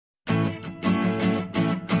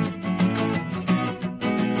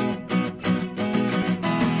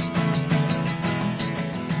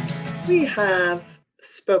We have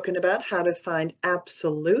spoken about how to find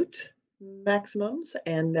absolute maximums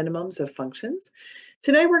and minimums of functions.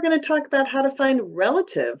 Today, we're going to talk about how to find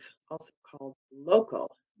relative, also called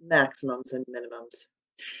local, maximums and minimums.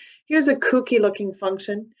 Here's a kooky looking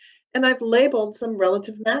function, and I've labeled some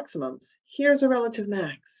relative maximums. Here's a relative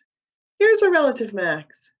max. Here's a relative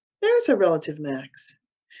max. There's a relative max.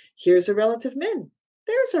 Here's a relative min.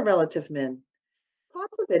 There's a relative min. Pause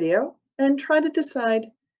the video and try to decide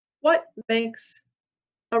what makes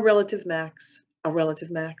a relative max,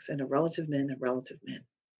 and a relative min, a relative min.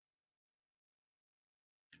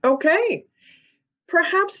 Okay,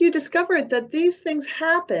 perhaps you discovered that these things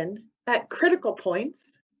happen at critical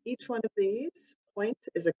points. Each one of these points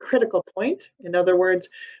is a critical point. In other words,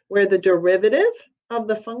 where the derivative of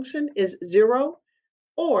the function is 0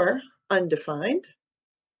 or undefined.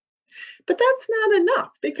 But that's not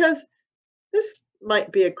enough because this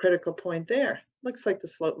might be a critical point there. Looks like the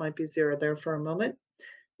slope might be 0 there for a moment.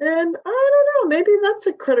 And I don't know, maybe that's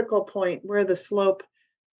a critical point where the slope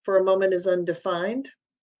for a moment is undefined,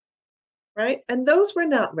 right? And those were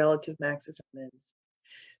not relative maxes or mins.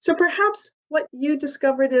 So perhaps what you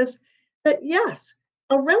discovered is that yes,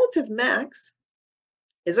 a relative max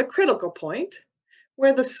is a critical point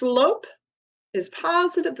where the slope is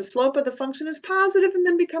positive, the slope of the function is positive and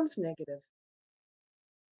then becomes negative.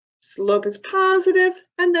 Slope is positive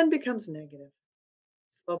and then becomes negative.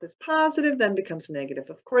 Slope is positive, then becomes negative.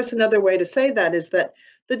 Of course, another way to say that is that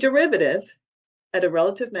the derivative at a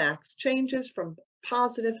relative max changes from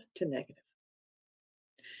positive to negative.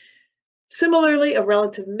 Similarly, a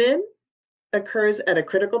relative min occurs at a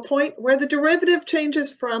critical point where the derivative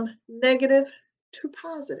changes from negative to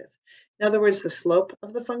positive. In other words, the slope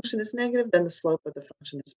of the function is negative, then the slope of the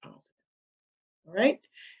function is positive. All right?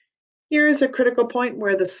 Here is a critical point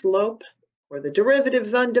where the slope or the derivative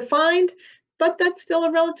is undefined, but that's still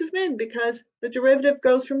a relative min because the derivative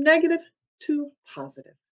goes from negative to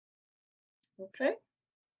positive. Okay?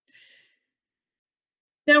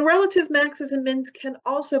 Now, relative maxes and mins can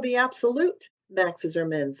also be absolute maxes or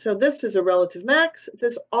mins. So this is a relative max.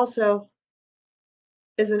 This also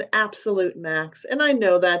is an absolute max. And I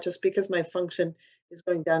know that just because my function is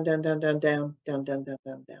going down, down, down, down, down, down, down, down,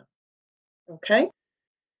 down, down. Okay?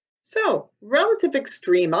 So relative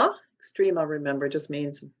extrema, extrema, remember, just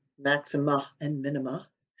means maxima and minima.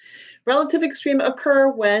 Relative extrema occur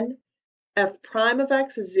when f prime of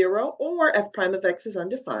x is 0 or f prime of x is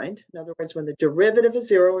undefined. In other words, when the derivative is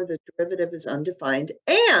 0 or the derivative is undefined,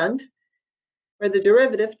 and where the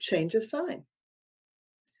derivative changes sign.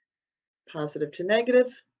 Positive to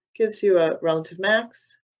negative gives you a relative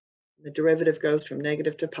max. The derivative goes from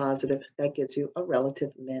negative to positive. That gives you a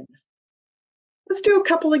relative min. Let's do a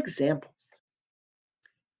couple examples.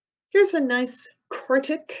 Here's a nice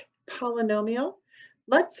quartic polynomial.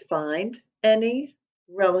 Let's find any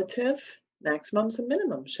relative maximums and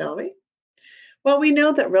minimums, shall we? Well, we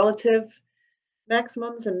know that relative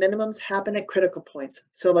maximums and minimums happen at critical points.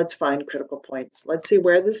 So let's find critical points. Let's see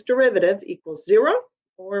where this derivative equals 0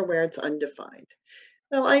 or where it's undefined.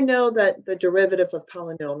 Well, I know that the derivative of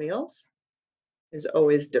polynomials is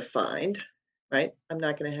always defined, right? I'm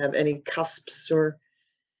not going to have any cusps or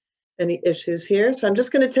any issues here. So I'm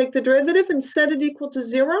just going to take the derivative and set it equal to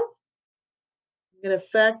 0. I'm going to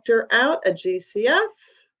factor out a GCF.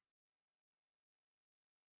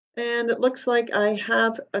 And it looks like I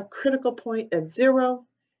have a critical point at 0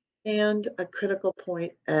 and a critical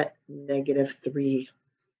point at -3.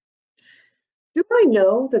 Do I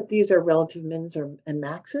know that these are relative mins and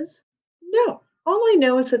maxes? No. All I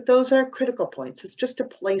know is that those are critical points. It's just a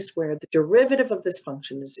place where the derivative of this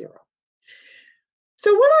function is 0.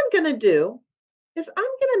 So what I'm going to do is I'm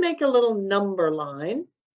going to make a little number line,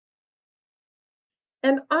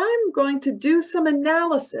 and I'm going to do some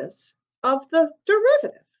analysis of the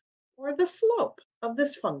derivative or the slope of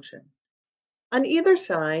this function on either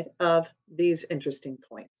side of these interesting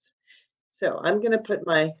points. So I'm going to put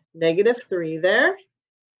my -3 there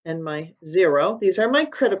and my 0. These are my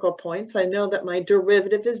critical points. I know that my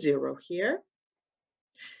derivative is 0 here.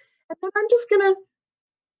 And then I'm just going to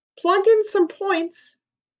plug in some points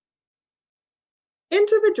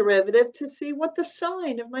into the derivative to see what the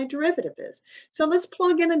sign of my derivative is. So let's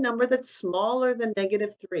plug in a number that's smaller than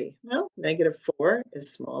 -3. Well, -4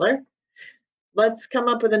 is smaller. Let's come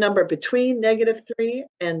up with a number between -3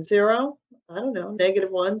 and 0. I don't know,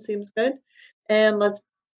 -1 seems good. And let's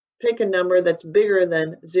pick a number that's bigger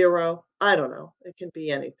than 0. I don't know, it can be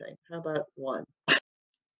anything. How about 1?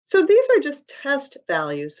 So these are just test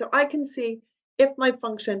values, so I can see if my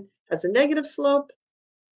function has a negative slope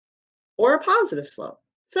or a positive slope.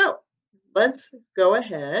 So let's go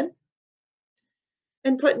ahead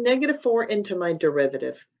and put -4 into my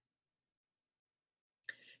derivative.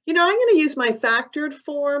 I'm going to use my factored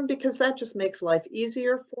form because that just makes life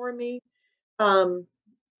easier for me, um,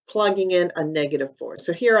 plugging in a -4.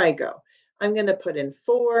 So here I go. I'm going to put in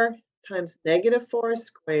 4 times -4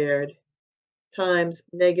 squared times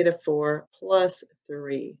 -4 plus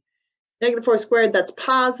 3. -4 squared, that's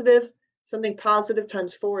positive. Something positive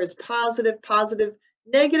times 4 is positive. Positive.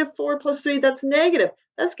 -4 plus 3, that's negative.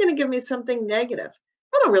 That's going to give me something negative.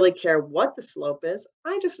 I don't really care what the slope is.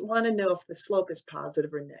 I just want to know if the slope is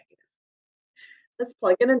positive or negative. Let's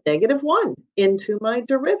plug in a -1 into my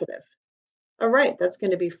derivative. All right, that's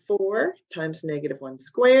going to be 4 times -1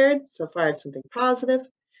 squared. So far I have something positive,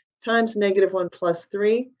 times -1 plus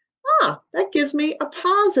 3. That gives me a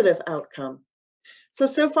positive outcome.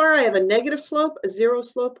 So far I have a negative slope, a zero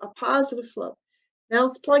slope, a positive slope. Now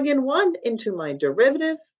let's plug in 1 into my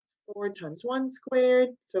derivative. 4 times 1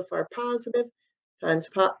 squared, so far positive, times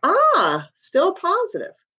still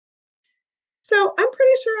positive. So I'm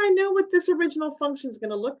pretty sure I know what this original function is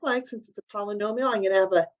going to look like since it's a polynomial. I'm going to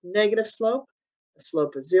have a negative slope, a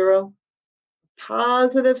slope of 0,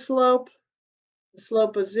 positive slope, a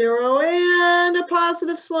slope of 0, and a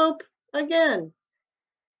positive slope again,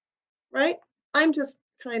 right? I'm just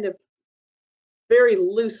kind of very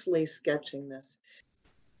loosely sketching this.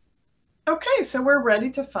 Okay, so we're ready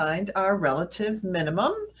to find our relative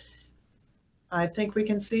minimum. I think we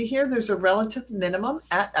can see here there's a relative minimum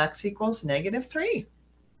at x equals -3,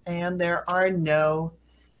 and there are no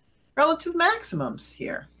relative maximums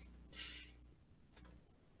here.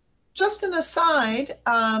 Just an aside,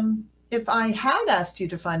 if I had asked you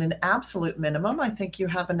to find an absolute minimum, I think you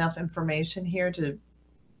have enough information here to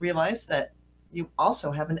realize that you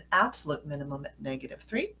also have an absolute minimum at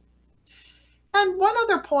 -3. And one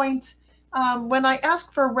other point, when I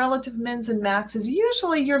ask for relative mins and maxes,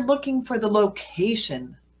 usually you're looking for the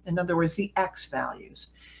location, in other words, the x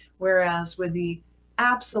values. Whereas with the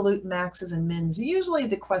absolute maxes and mins, usually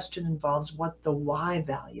the question involves what the y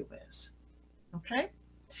value is. Okay?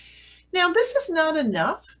 Now, this is not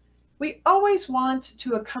enough. We always want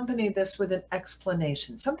to accompany this with an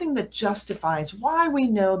explanation, something that justifies why we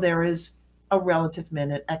know there is a relative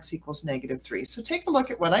min at x equals -3. So take a look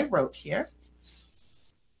at what I wrote here.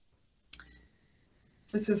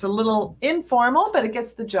 This is a little informal, but it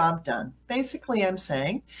gets the job done. Basically, I'm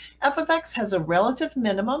saying f of x has a relative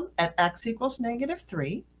minimum at x equals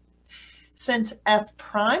 -3. Since f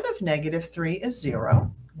prime of -3 is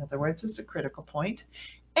 0, in other words, it's a critical point,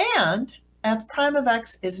 and f prime of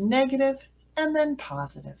x is negative and then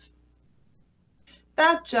positive.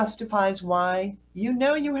 That justifies why you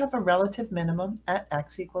know you have a relative minimum at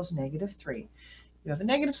x equals -3. You have a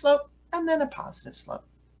negative slope and then a positive slope.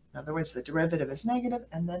 In other words, the derivative is negative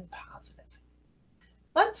and then positive.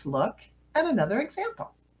 Let's look at another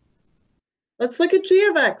example. Let's look at g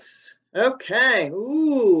of x. Okay,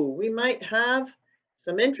 we might have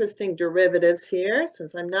some interesting derivatives here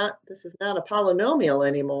since this is not a polynomial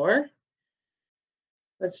anymore.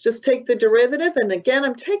 Let's just take the derivative, and again,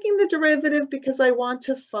 I'm taking the derivative because I want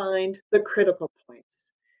to find the critical points.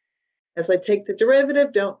 As I take the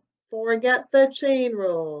derivative, don't forget the chain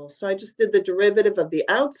rule. So I just did the derivative of the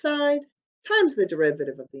outside times the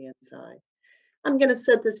derivative of the inside. I'm going to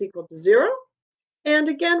set this equal to 0. And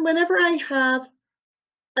again, whenever I have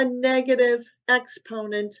a negative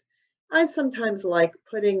exponent, I sometimes like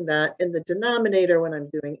putting that in the denominator when I'm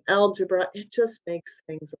doing algebra. It just makes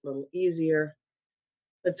things a little easier.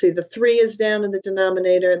 Let's see, the 3 is down in the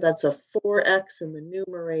denominator. That's a 4x in the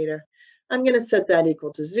numerator. I'm going to set that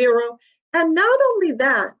equal to 0. And not only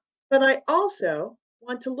that, but I also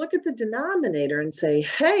want to look at the denominator and say,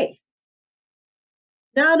 hey,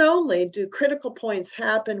 not only do critical points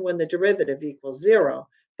happen when the derivative equals 0,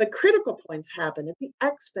 but critical points happen at the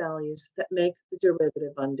x values that make the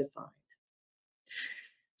derivative undefined.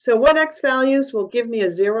 So what x values will give me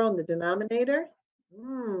a 0 in the denominator?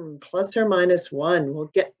 Plus or minus 1 will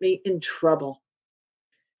get me in trouble.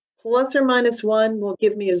 Plus or minus 1 will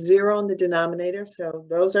give me a 0 in the denominator, so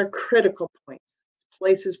those are critical points,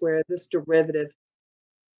 places where this derivative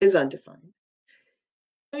is undefined.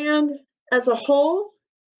 And as a whole,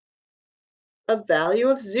 a value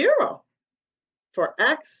of 0 for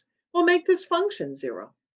x will make this function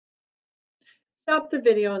 0. Stop the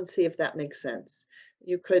video and see if that makes sense.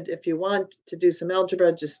 You could, if you want to do some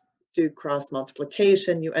algebra, just do cross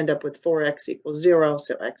multiplication. You end up with 4x equals 0,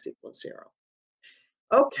 so x equals 0.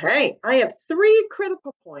 Okay, I have 3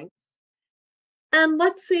 critical points. And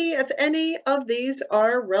let's see if any of these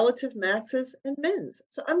are relative maxes and mins.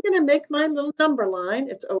 So I'm going to make my little number line.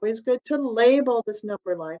 It's always good to label this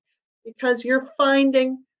number line because you're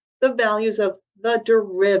finding the values of the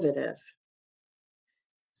derivative.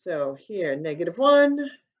 So here, -1,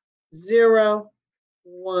 0,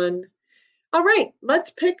 1. All right, let's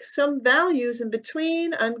pick some values in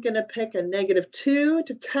between. I'm going to pick a -2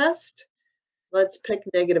 to test. Let's pick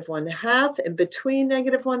 -1/2 in between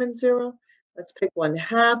 -1 and 0. Let's pick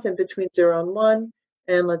 1/2 in between 0 and 1.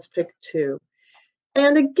 And let's pick 2.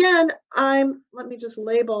 And again, let me just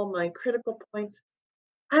label my critical points.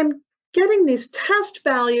 I'm getting these test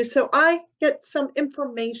values so I get some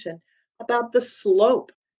information about the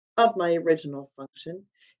slope of my original function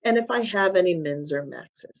and if I have any mins or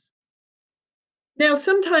maxes. Now,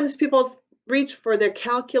 sometimes people reach for their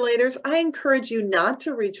calculators. I encourage you not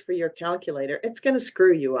to reach for your calculator. It's going to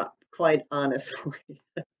screw you up, quite honestly.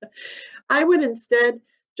 I would instead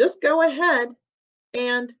just go ahead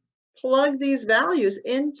and plug these values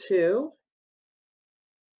into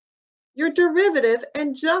your derivative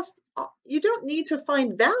and you don't need to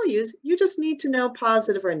find values, you just need to know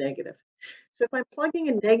positive or negative. So if I'm plugging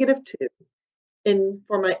in -2 in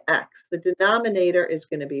for my x, the denominator is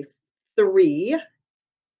going to be 3.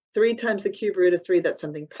 3 times the cube root of 3, that's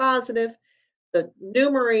something positive. The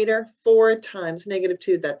numerator, 4 times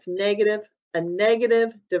 -2, that's negative. A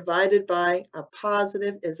negative divided by a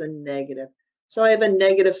positive is a negative. So I have a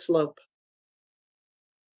negative slope.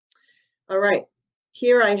 All right,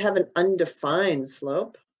 here I have an undefined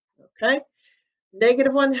slope, okay?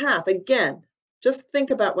 -1/2, again, just think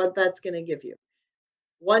about what that's going to give you.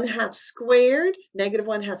 1/2 squared,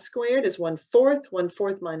 -1/2 squared is 1/4.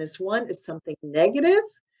 1/4 minus 1 is something negative.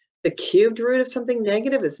 The cubed root of something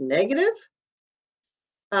negative is negative.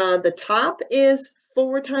 The top is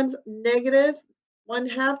 4 times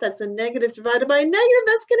 -1/2. That's a negative divided by a negative.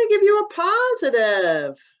 That's going to give you a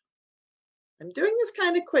positive. I'm doing this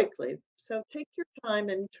kind of quickly, so take your time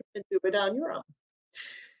and try to do it on your own.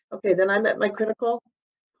 Okay, then I'm at my critical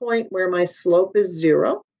point where my slope is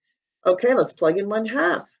 0. Okay, let's plug in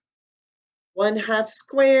 1/2. 1/2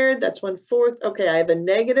 squared, that's 1/4. Okay, I have a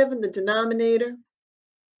negative in the denominator.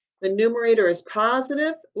 The numerator is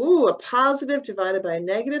positive. Ooh, a positive divided by a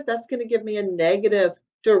negative. That's going to give me a negative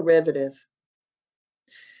derivative.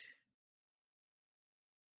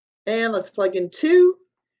 And let's plug in 2.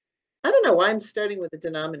 I don't know why I'm starting with the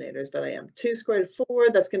denominators, but I am. 2 squared, 4.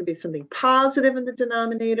 That's going to be something positive in the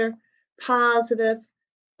denominator. Positive.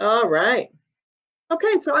 All right.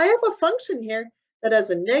 Okay, so I have a function here that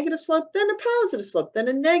has a negative slope, then a positive slope, then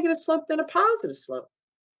a negative slope, then a positive slope.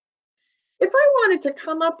 If I wanted to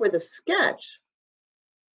come up with a sketch,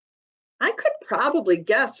 I could probably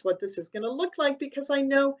guess what this is going to look like because I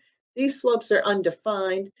know these slopes are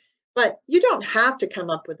undefined, but you don't have to come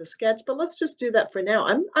up with a sketch, but let's just do that for now.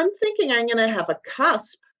 I'm thinking I'm going to have a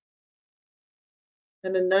cusp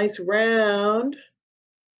and a nice round,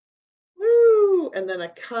 woo, and then a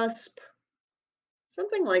cusp,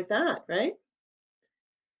 something like that, right?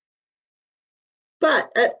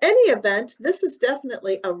 But at any event, this is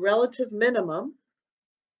definitely a relative minimum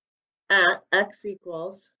at x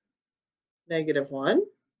equals -1.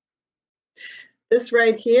 This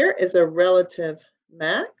right here is a relative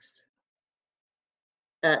max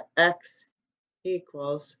at x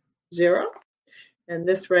equals 0. And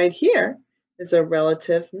this right here is a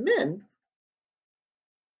relative min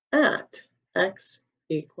at x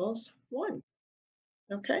equals 1.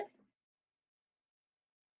 Okay?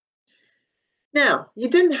 Now, you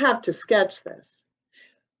didn't have to sketch this,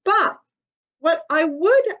 but what I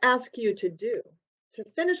would ask you to do to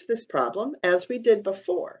finish this problem, as we did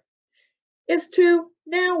before, is to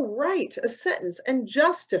now write a sentence and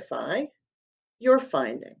justify your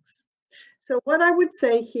findings. So what I would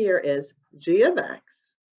say here is g of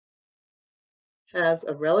x has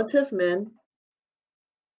a relative min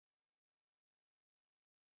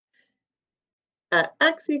at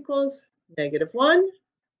x equals -1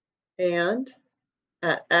 and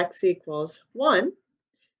at x equals 1,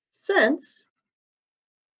 since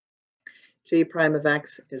g prime of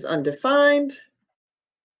x is undefined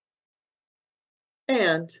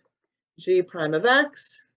and g prime of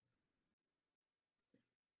x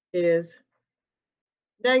is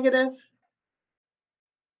negative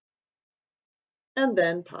and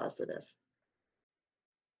then positive.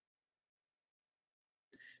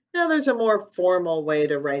 Now there's a more formal way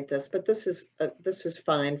to write this, but this is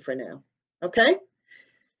fine for now. Okay?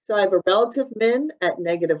 So I have a relative min at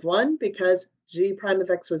 -1 because g prime of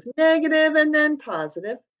x was negative and then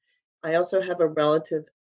positive. I also have a relative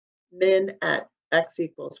min at x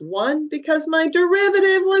equals 1 because my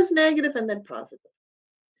derivative was negative and then positive.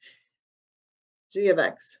 G of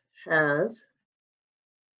x has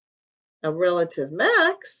a relative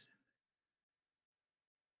max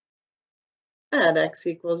at x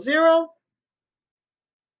equals 0,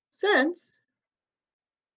 since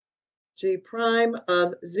g prime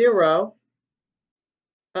of 0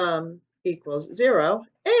 equals 0,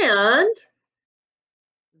 and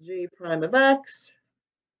g prime of x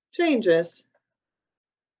changes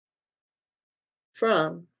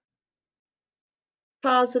from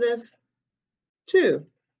positive to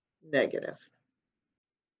negative.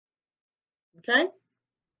 Okay?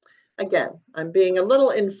 Again, I'm being a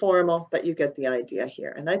little informal, but you get the idea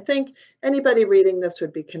here. And I think anybody reading this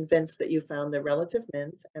would be convinced that you found the relative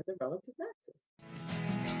mins and the relative maxes.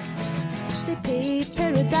 They paved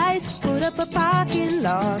paradise, put up a parking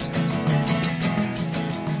lot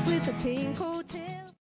with a pink hotel.